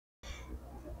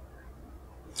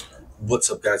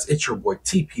What's up, guys? It's your boy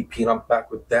TPP, and I'm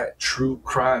back with that true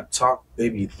crime talk,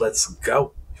 baby. Let's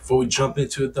go. Before we jump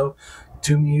into it, though,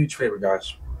 do me a huge favor,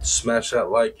 guys. Smash that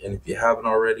like, and if you haven't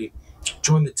already,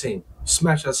 join the team.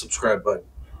 Smash that subscribe button.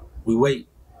 We wait.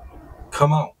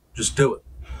 Come on, just do it.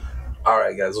 All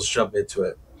right, guys, let's jump into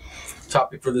it.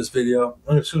 Topic for this video,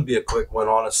 and it's going to be a quick one,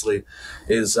 honestly,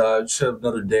 is just have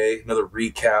another day, another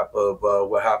recap of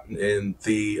what happened in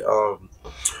the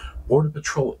Border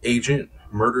Patrol agent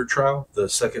murder trial, the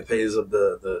second phase of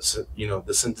the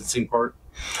sentencing part.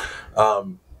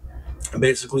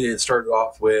 Basically, it started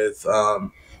off with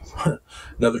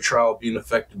another trial being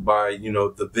affected by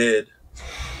the vid.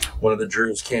 One of the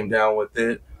jurors came down with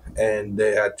it, and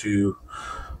they had to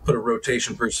put a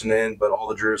rotation person in, but all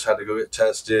the jurors had to go get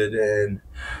tested, and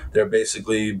they're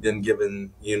basically been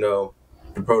given the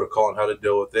protocol on how to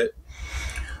deal with it.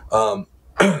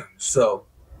 So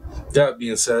that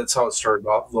being said, that's how it started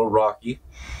off, a little rocky.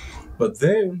 But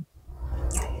then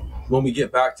when we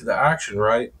get back to the action,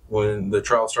 right, when the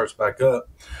trial starts back up,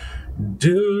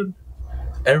 dude,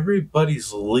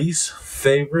 everybody's least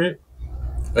favorite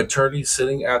attorney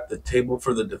sitting at the table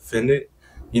for the defendant,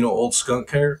 old skunk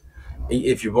hair.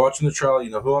 If you're watching the trial, you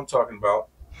know who I'm talking about.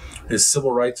 His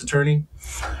civil rights attorney.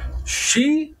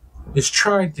 She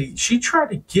tried to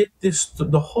get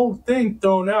the whole thing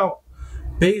thrown out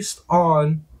based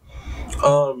on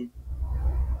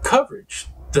coverage,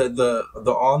 the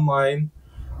online,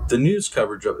 the news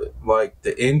coverage of it, like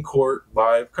the in-court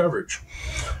live coverage.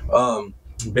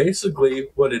 Basically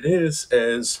what it is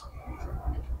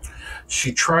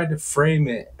she tried to frame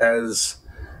it as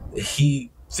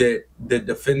that the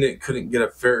defendant couldn't get a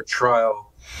fair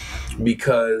trial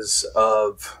because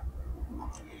of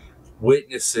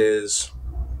witnesses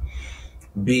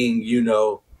being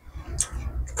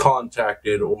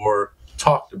contacted or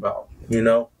talked about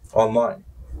online.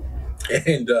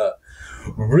 And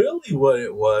really what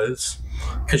it was,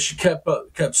 because she kept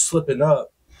slipping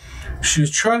up, she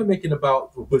was trying to make it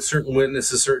about with certain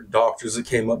witnesses, certain doctors that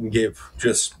came up and gave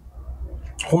just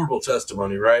horrible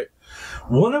testimony, right?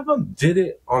 One of them did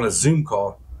it on a Zoom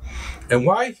call, and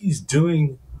while he's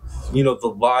doing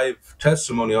the live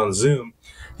testimony on Zoom,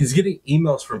 he's getting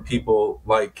emails from people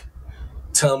like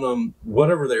telling him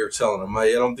whatever they were telling him.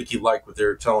 I don't think he liked what they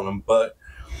were telling him, but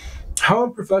how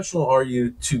unprofessional are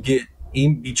you to be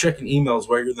checking emails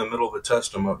while you're in the middle of a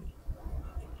testimony?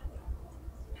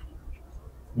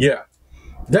 Yeah,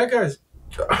 that guy's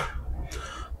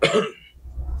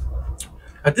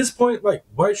at this point, like,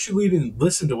 why should we even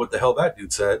listen to what the hell that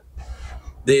dude said?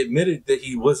 They admitted that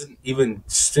he wasn't even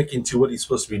sticking to what he's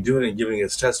supposed to be doing and giving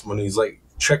his testimony. He's like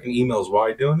checking emails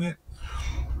while doing it.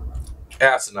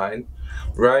 Asinine,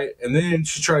 right? And then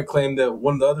she tried to claim that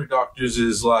one of the other doctors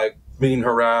is like being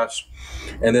harassed,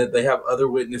 and that they have other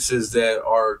witnesses that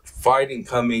are fighting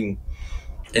coming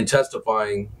and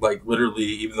testifying, like literally,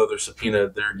 even though they're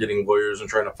subpoenaed, they're getting lawyers and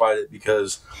trying to fight it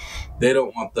because they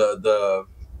don't want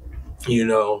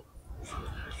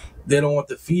they don't want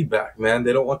the feedback, man.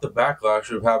 They don't want the backlash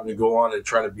of having to go on and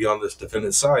trying to be on this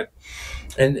defendant's side.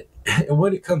 And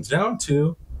what it comes down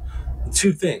to,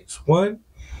 two things. One,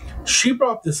 she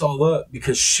brought this all up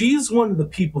because she's one of the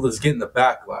people that's getting the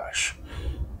backlash,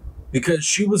 because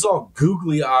she was all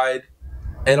googly-eyed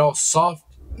and all soft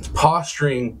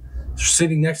posturing,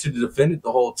 sitting next to the defendant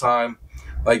the whole time,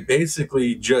 like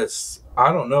basically just,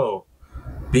 I don't know,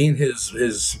 being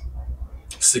his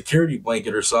security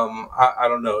blanket or something. I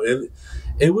don't know.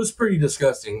 It was pretty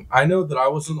disgusting. I know that I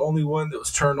wasn't the only one that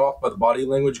was turned off by the body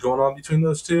language going on between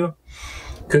those two.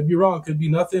 Could be wrong, could be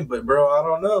nothing, but bro, I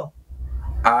don't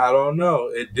know.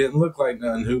 It didn't look like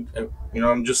nothing.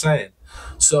 I'm just saying.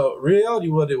 So reality,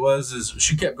 what it was is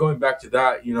she kept going back to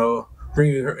that,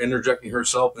 interjecting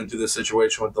herself into the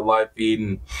situation with the live feed,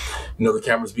 and the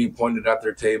cameras being pointed at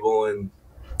their table and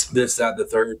this, that, the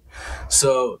third.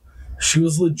 So she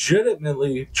was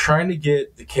legitimately trying to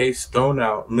get the case thrown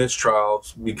out,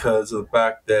 mistrials, because of the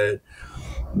fact that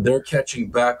they're catching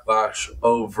backlash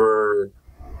over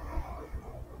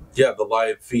the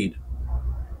live feed.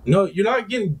 No, you're not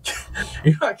catching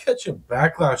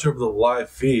backlash over the live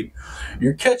feed.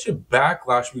 You're catching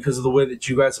backlash because of the way that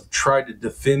you guys have tried to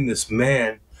defend this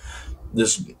man.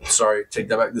 This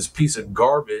piece of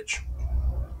garbage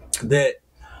that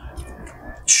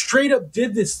straight up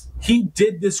did this. He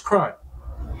did this crime.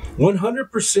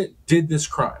 100% did this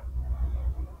crime.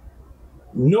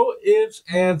 No ifs,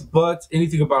 ands, buts,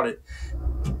 anything about it.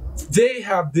 They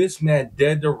have this man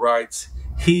dead to rights.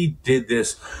 He did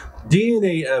this.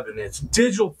 DNA evidence,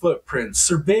 digital footprints,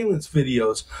 surveillance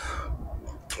videos,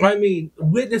 I mean,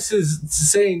 witnesses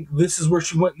saying this is where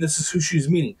she went and this is who she's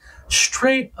meeting.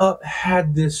 Straight up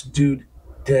had this dude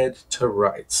dead to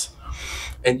rights.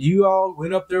 And you all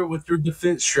went up there with your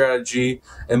defense strategy,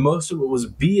 and most of it was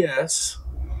BS.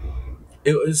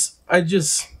 It was,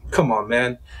 come on,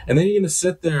 man. And then you're going to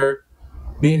sit there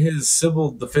being his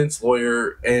civil defense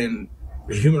lawyer and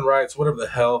human rights, whatever the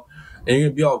hell, and you're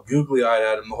going to be all googly eyed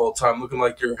at him the whole time, looking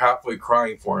like you're halfway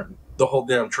crying for him the whole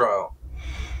damn trial.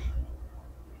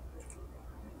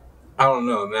 I don't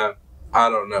know, man. I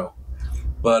don't know.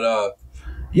 But,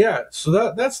 yeah,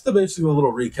 so that's the basically a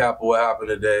little recap of what happened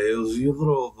today. It was the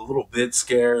little bid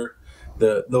scare.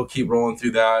 They'll keep rolling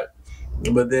through that.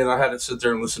 But then I had to sit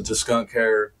there and listen to Skunk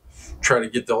Hair try to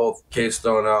get the whole case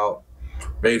thrown out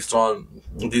based on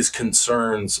these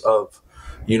concerns of,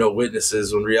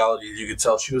 witnesses. When in reality, you could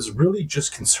tell she was really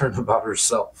just concerned about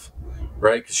herself,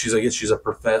 right? Because I guess she's a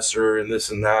professor and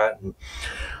this and that. And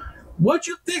what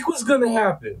you think was going to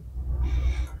happen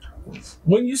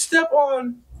when you step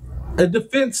on a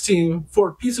defense team for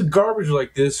a piece of garbage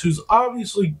like this, who's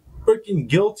obviously freaking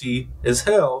guilty as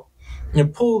hell,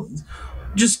 and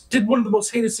just did one of the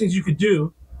most heinous things you could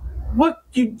do? What,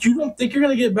 you don't think you're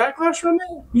gonna get backlash from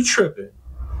me? You tripping?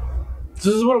 This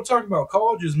is what I'm talking about.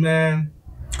 Colleges, man,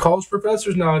 college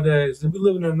professors nowadays, they be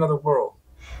living in another world.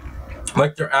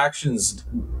 Like, their actions,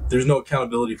 there's no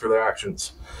accountability for their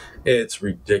actions. It's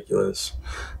ridiculous.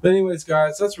 But anyways,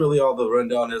 guys, that's really all the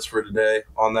rundown is for today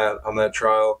on that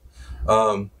trial.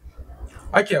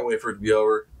 I can't wait for it to be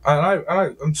over.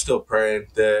 I'm still praying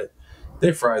that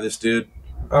they fry this dude.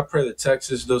 I pray that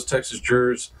those Texas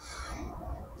jurors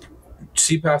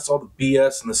see past all the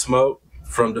BS and the smoke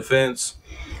from defense,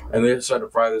 and they decide to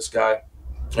fry this guy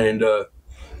and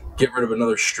get rid of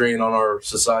another strain on our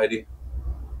society.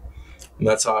 And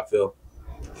that's how I feel,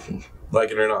 like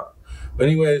it or not. But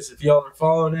anyways, if y'all are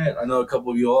following it, I know a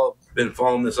couple of you all have been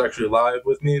following this actually live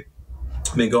with me.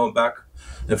 I've been going back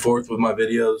and forth with my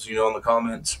videos, in the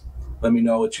comments. Let me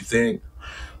know what you think.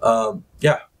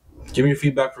 Yeah, give me your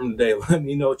feedback from today. Let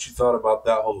me know what you thought about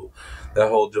that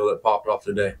whole deal that popped off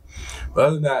today. But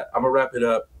other than that, I'm gonna wrap it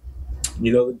up.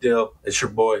 You know the deal. It's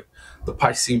your boy, the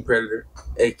Piscine Predator,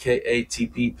 aka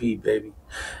TPP, baby.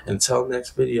 Until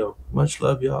next video, much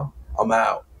love, y'all. I'm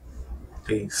out.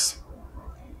 Peace.